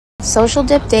Social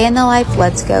dip day in the life,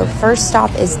 let's go. First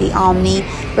stop is the Omni,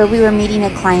 where we were meeting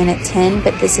a client at 10,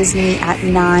 but this is me at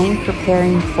 9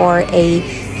 preparing for a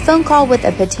phone call with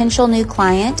a potential new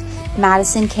client.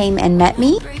 Madison came and met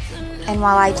me, and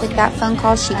while I took that phone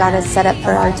call, she got us set up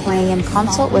for our 10 a.m.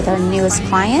 consult with our newest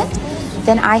client.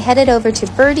 Then I headed over to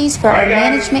Birdie's for our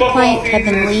management client,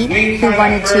 Kevin Lee, who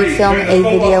wanted to film a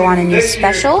video on a new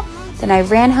special. Then I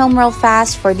ran home real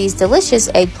fast for these delicious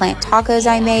eggplant tacos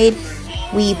I made.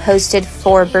 We posted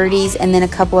for Birdie's and then a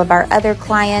couple of our other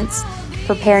clients,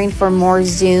 preparing for more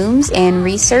Zooms and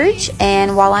research.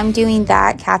 And while I'm doing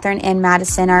that, Catherine and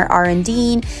Madison are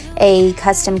R&D'ing a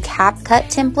custom cap cut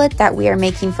template that we are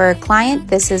making for a client.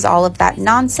 This is all of that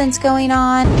nonsense going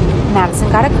on. Madison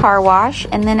got a car wash,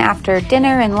 and then after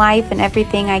dinner and life and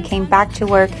everything, I came back to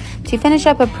work to finish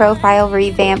up a profile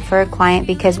revamp for a client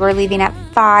because we're leaving at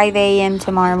 5 a.m.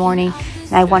 tomorrow morning,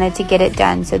 and I wanted to get it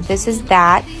done. So this is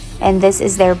that, and this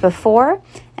is their before,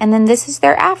 and then this is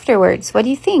their afterwards. What do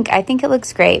you think? I think it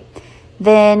looks great.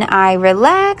 Then I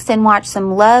relaxed and watched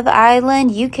some Love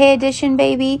Island UK edition,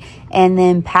 baby, and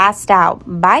then passed out.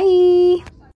 Bye.